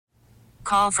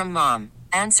call from mom.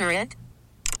 Answer it.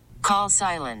 Call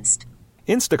silenced.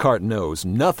 Instacart knows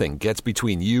nothing gets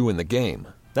between you and the game.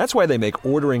 That's why they make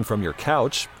ordering from your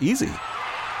couch easy.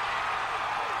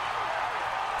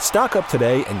 Stock up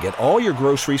today and get all your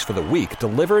groceries for the week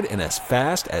delivered in as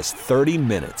fast as 30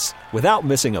 minutes without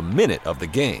missing a minute of the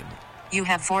game. You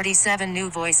have 47 new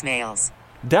voicemails.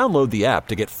 Download the app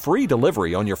to get free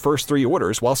delivery on your first 3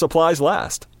 orders while supplies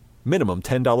last. Minimum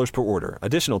 $10 per order.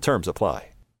 Additional terms apply.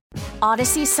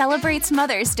 Odyssey celebrates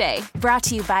Mother's Day, brought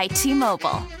to you by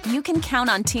T-Mobile. You can count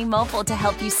on T-Mobile to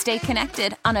help you stay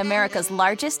connected on America's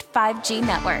largest 5G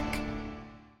network.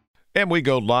 And we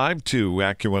go live to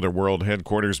Accuweather World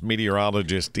Headquarters.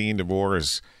 Meteorologist Dean DeVore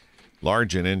is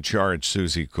large and in charge.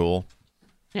 Suzie Cool.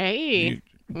 Hey,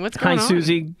 what's going on? Hi,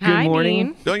 Suzie. Good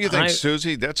morning. Dean. Don't you think,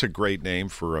 Suzie, that's a great name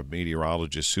for a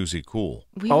meteorologist, Suzie Cool?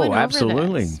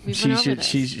 Absolutely.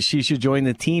 She should join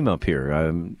the team up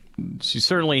here. She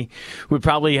certainly would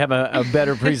probably have a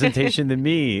better presentation than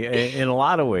me in a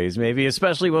lot of ways, maybe,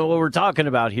 especially what we're talking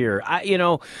about here.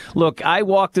 Look, I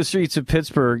walked the streets of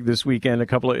Pittsburgh this weekend.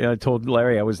 I told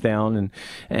Larry I was down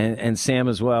and Sam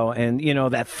as well. And,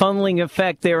 that funneling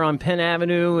effect there on Penn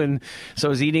Avenue. And so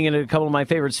I was eating at a couple of my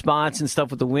favorite spots and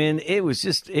stuff with the wind. It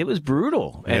was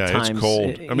brutal at times. It's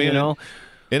cold.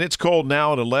 And it's cold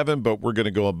now at 11, but we're going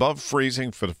to go above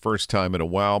freezing for the first time in a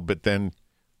while. But then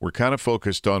we're kind of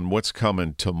focused on what's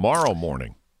coming tomorrow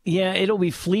morning. Yeah, it'll be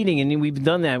fleeting, and we've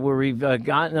done that where we've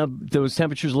gotten up those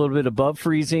temperatures a little bit above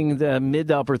freezing, the mid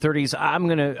to upper 30s.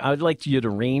 I'd like you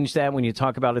to range that when you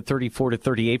talk about a 34 to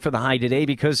 38 for the high today,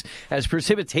 because as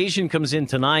precipitation comes in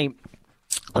tonight,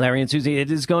 Larry and Suzie,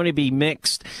 it is going to be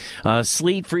mixed.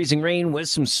 Sleet, freezing rain with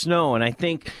some snow. And I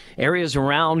think areas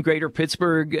around greater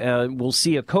Pittsburgh will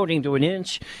see a coating to an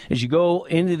inch. As you go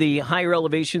into the higher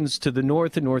elevations to the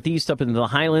north and northeast up into the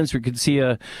highlands, we could see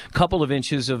a couple of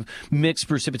inches of mixed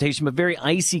precipitation, but very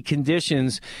icy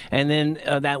conditions. And then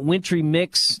that wintry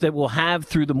mix that we'll have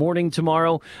through the morning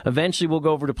tomorrow, eventually we'll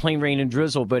go over to plain rain and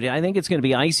drizzle. But I think it's going to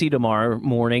be icy tomorrow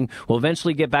morning. We'll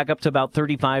eventually get back up to about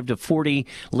 35 to 40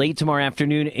 late tomorrow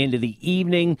afternoon into the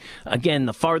evening. Again,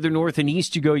 the farther north and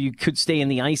east you go, you could stay in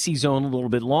the icy zone a little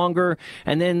bit longer.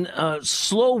 And then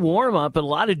slow warm up, but a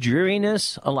lot of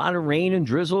dreariness, a lot of rain and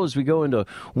drizzle as we go into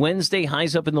Wednesday,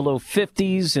 highs up in the low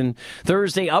 50s, and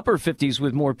Thursday, upper 50s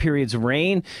with more periods of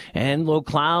rain, and low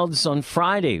clouds on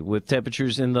Friday with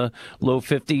temperatures in the low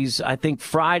 50s. I think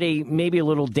Friday, maybe a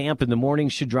little damp in the morning,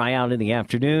 should dry out in the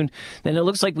afternoon. Then it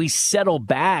looks like we settle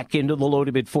back into the low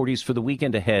to mid 40s for the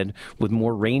weekend ahead with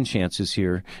more rain chances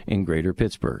here in greater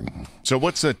Pittsburgh. So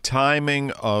what's the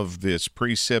timing of this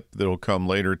precip that'll come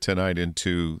later tonight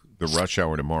into the rush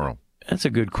hour tomorrow? That's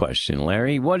a good question,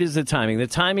 Larry. What is the timing? The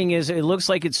timing is, it looks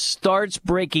like it starts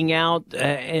breaking out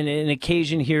in an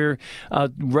occasion here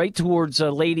right towards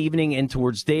late evening and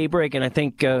towards daybreak. And I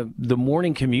think the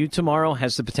morning commute tomorrow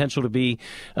has the potential to be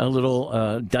a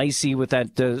little dicey with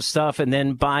that stuff. And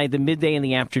then by the midday in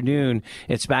the afternoon,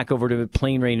 it's back over to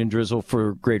plain rain and drizzle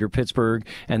for greater Pittsburgh.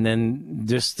 And then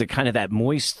just the kind of that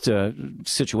moist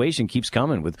situation keeps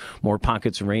coming with more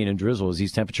pockets of rain and drizzle as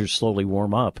these temperatures slowly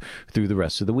warm up through the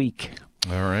rest of the week.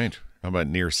 All right. How about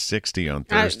near 60 on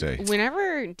Thursday?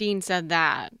 Whenever Dean said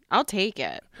that, I'll take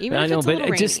it. Even if I know, it's a little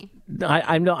but rainy.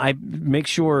 I know. I make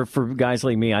sure for guys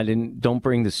like me, don't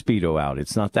bring the Speedo out.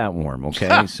 It's not that warm,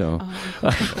 okay? So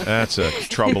that's a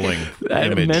troubling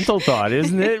image. Mental thought,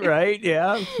 isn't it? Right?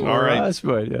 Yeah. All right, us,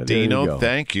 but, Dino,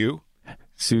 thank you.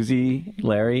 Suzie,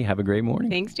 Larry, have a great morning.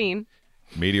 Thanks, Dean.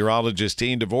 Meteorologist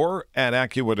Dean DeVore at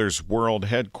Accuweather's World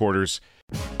Headquarters.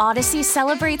 Odyssey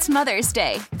celebrates Mother's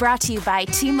Day, brought to you by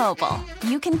T-Mobile.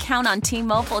 You can count on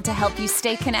T-Mobile to help you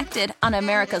stay connected on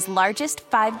America's largest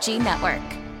 5G network.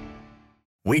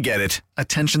 We get it.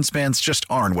 Attention spans just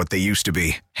aren't what they used to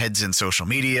be. Heads in social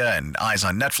media and eyes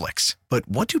on Netflix. But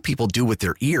what do people do with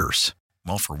their ears?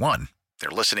 Well, for one,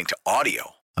 they're listening to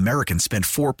audio. Americans spend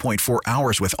 4.4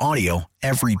 hours with audio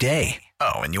every day.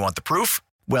 Oh, and you want the proof?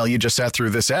 Well, you just sat through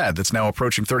this ad that's now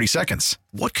approaching 30 seconds.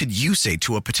 What could you say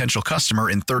to a potential customer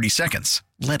in 30 seconds?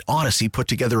 Let Odyssey put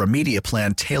together a media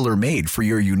plan tailor-made for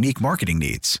your unique marketing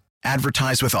needs.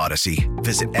 Advertise with Odyssey.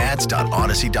 Visit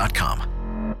ads.odyssey.com.